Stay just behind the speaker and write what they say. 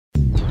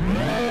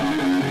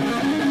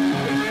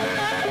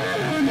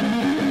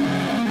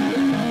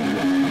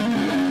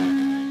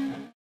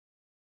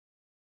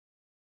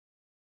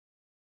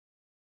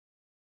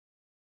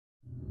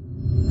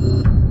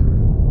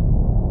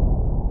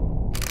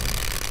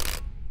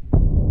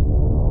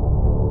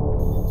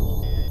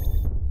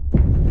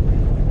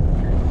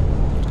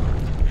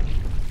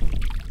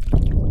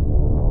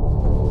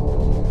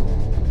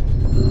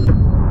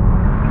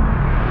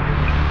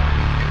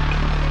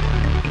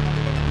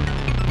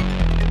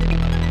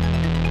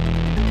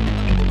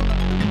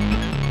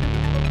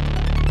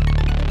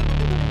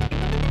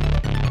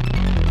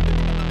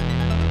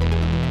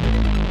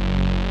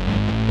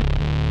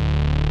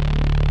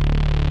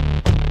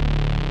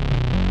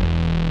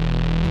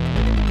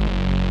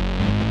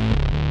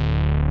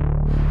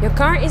Your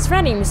car is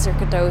ready, Mr.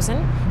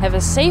 Kardozen. Have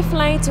a safe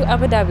flight to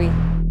Abu Dhabi.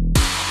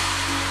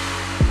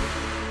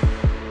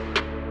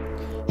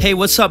 Hey,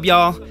 what's up,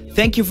 y'all?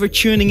 Thank you for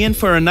tuning in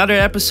for another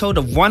episode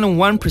of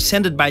One-on-One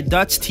presented by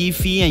DOTZ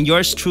TV and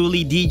yours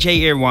truly,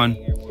 DJ Irwan.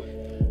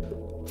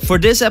 For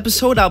this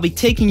episode, I'll be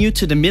taking you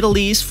to the Middle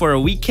East for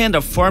a weekend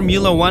of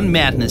Formula One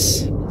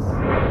madness.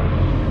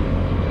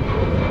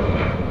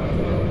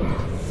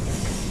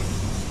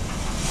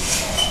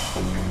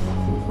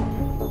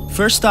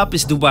 First up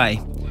is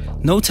Dubai.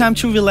 No time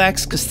to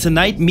relax, cause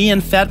tonight me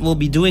and Phatt will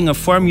be doing a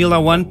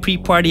Formula One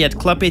pre-party at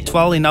Club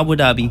Etoiles in Abu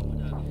Dhabi.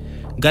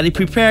 Gotta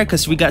prepare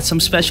cause we got some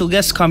special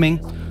guests coming.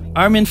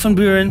 Armin van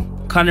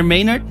Buuren, Connor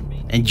Maynard,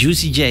 and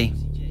Juicy J.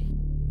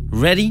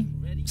 Ready,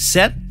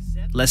 set,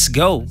 let's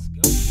go!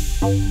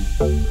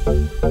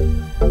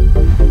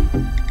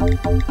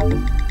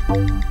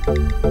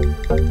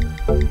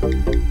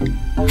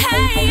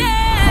 Hey,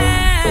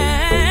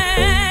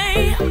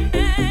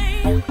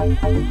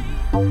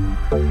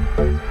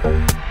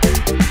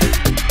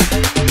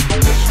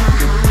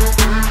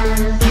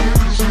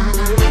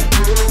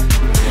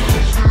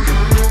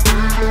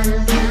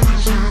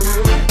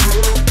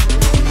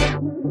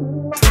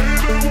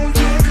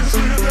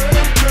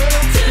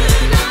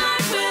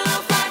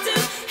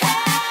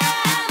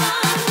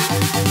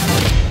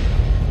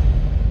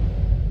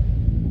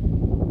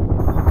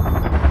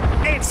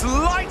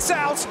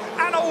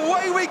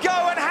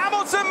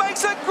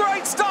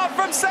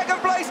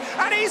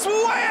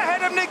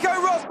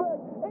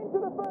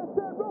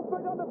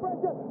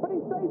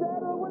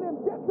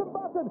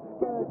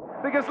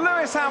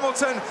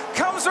 Hamilton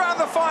comes around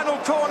the final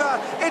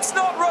corner. It's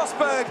not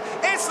Rosberg,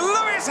 it's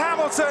Lewis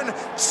Hamilton,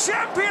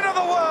 champion of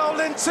the world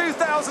in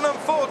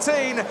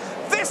 2014.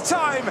 This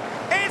time,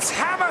 it's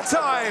hammer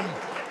time.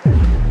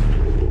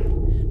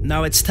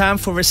 Now it's time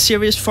for a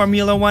serious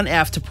Formula One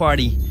after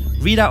party.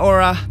 Rita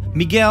Ora,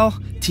 Miguel,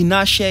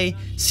 Tinashe,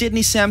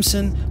 Sidney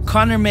Samson,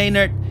 Connor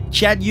Maynard,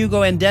 Chad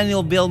Hugo and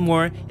Daniel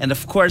Biltmore, and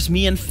of course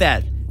me and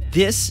Phatt.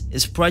 This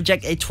is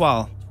Project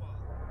Etoiles.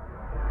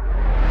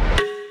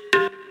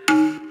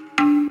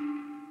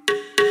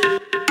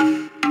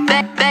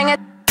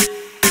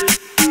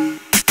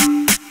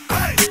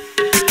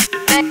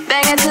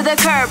 bang it to the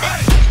curb.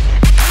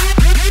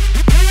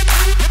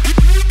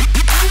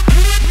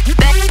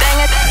 Bang it.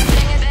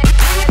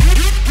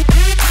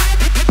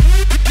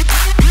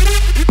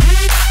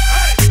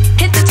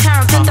 Hit the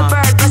turn, flip the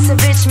bird, bust a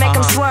bitch, make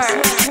him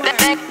swerve.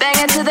 Bang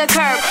it to the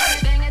curb.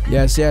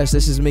 Yes,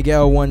 this is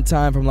Miguel one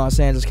time from Los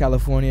Angeles,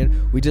 California.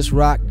 We just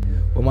rocked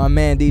with my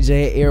man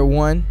DJ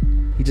Irwan.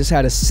 He just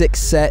had a sick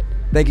set.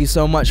 Thank you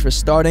so much for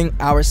starting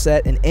our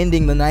set and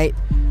ending the night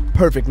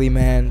perfectly,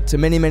 man. To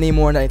many, many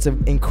more nights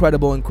of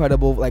incredible,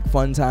 like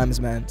fun times,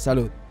 man.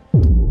 Salud.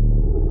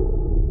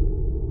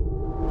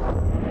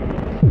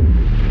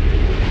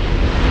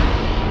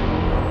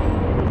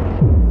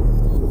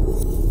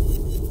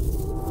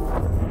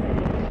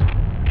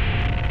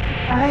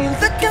 I ain't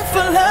looking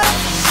for love.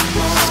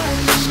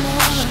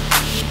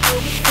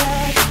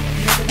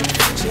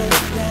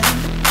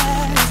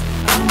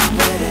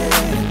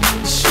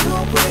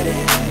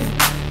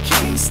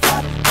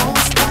 Stop, won't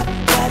stop,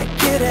 gotta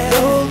get it.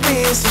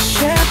 Rollies,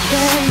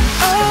 champagne.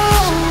 Oh,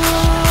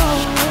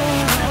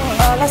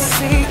 all I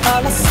see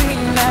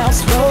now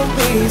is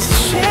Rollies,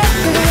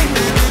 champagne.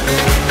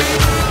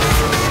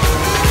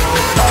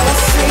 All I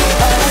see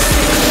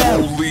now.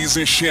 Rollies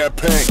and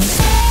champagne.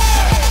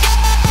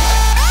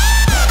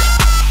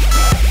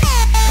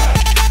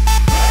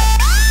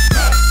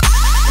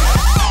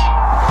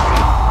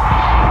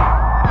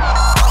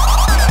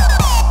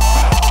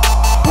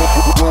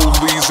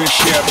 And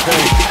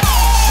champagne.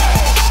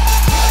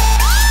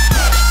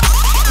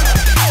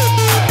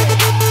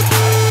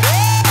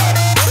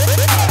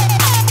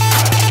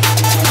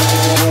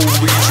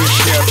 Rollies and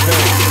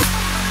champagne.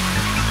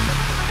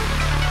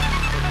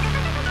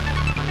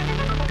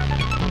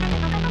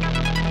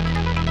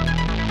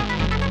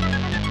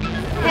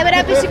 Hey, what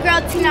up? It's your girl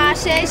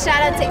Tinashe.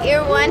 Shout out to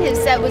Irwan. His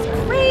set was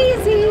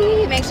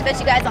crazy. Make sure that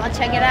you guys all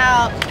check it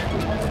out.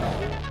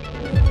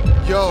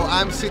 Yo,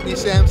 I'm Sidney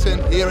Samson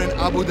here in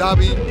Abu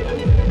Dhabi.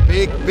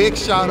 Big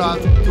shout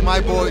out to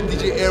my boy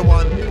DJ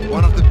Irwan,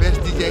 one of the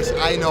best DJs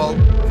I know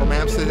from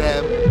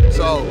Amsterdam.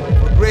 So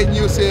for great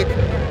music,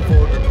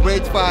 for the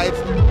great vibes,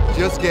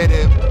 just get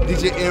him,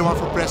 DJ Irwan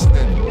for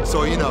president.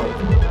 So you know.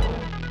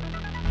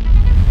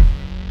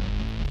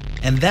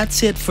 And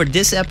that's it for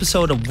this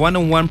episode of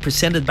One-on-One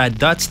presented by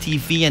DOTZ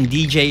TV and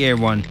DJ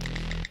Irwan.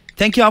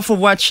 Thank you all for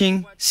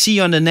watching. See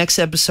you on the next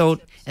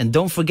episode. And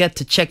don't forget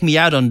to check me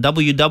out on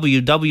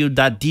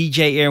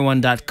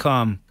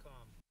www.djirwan.com.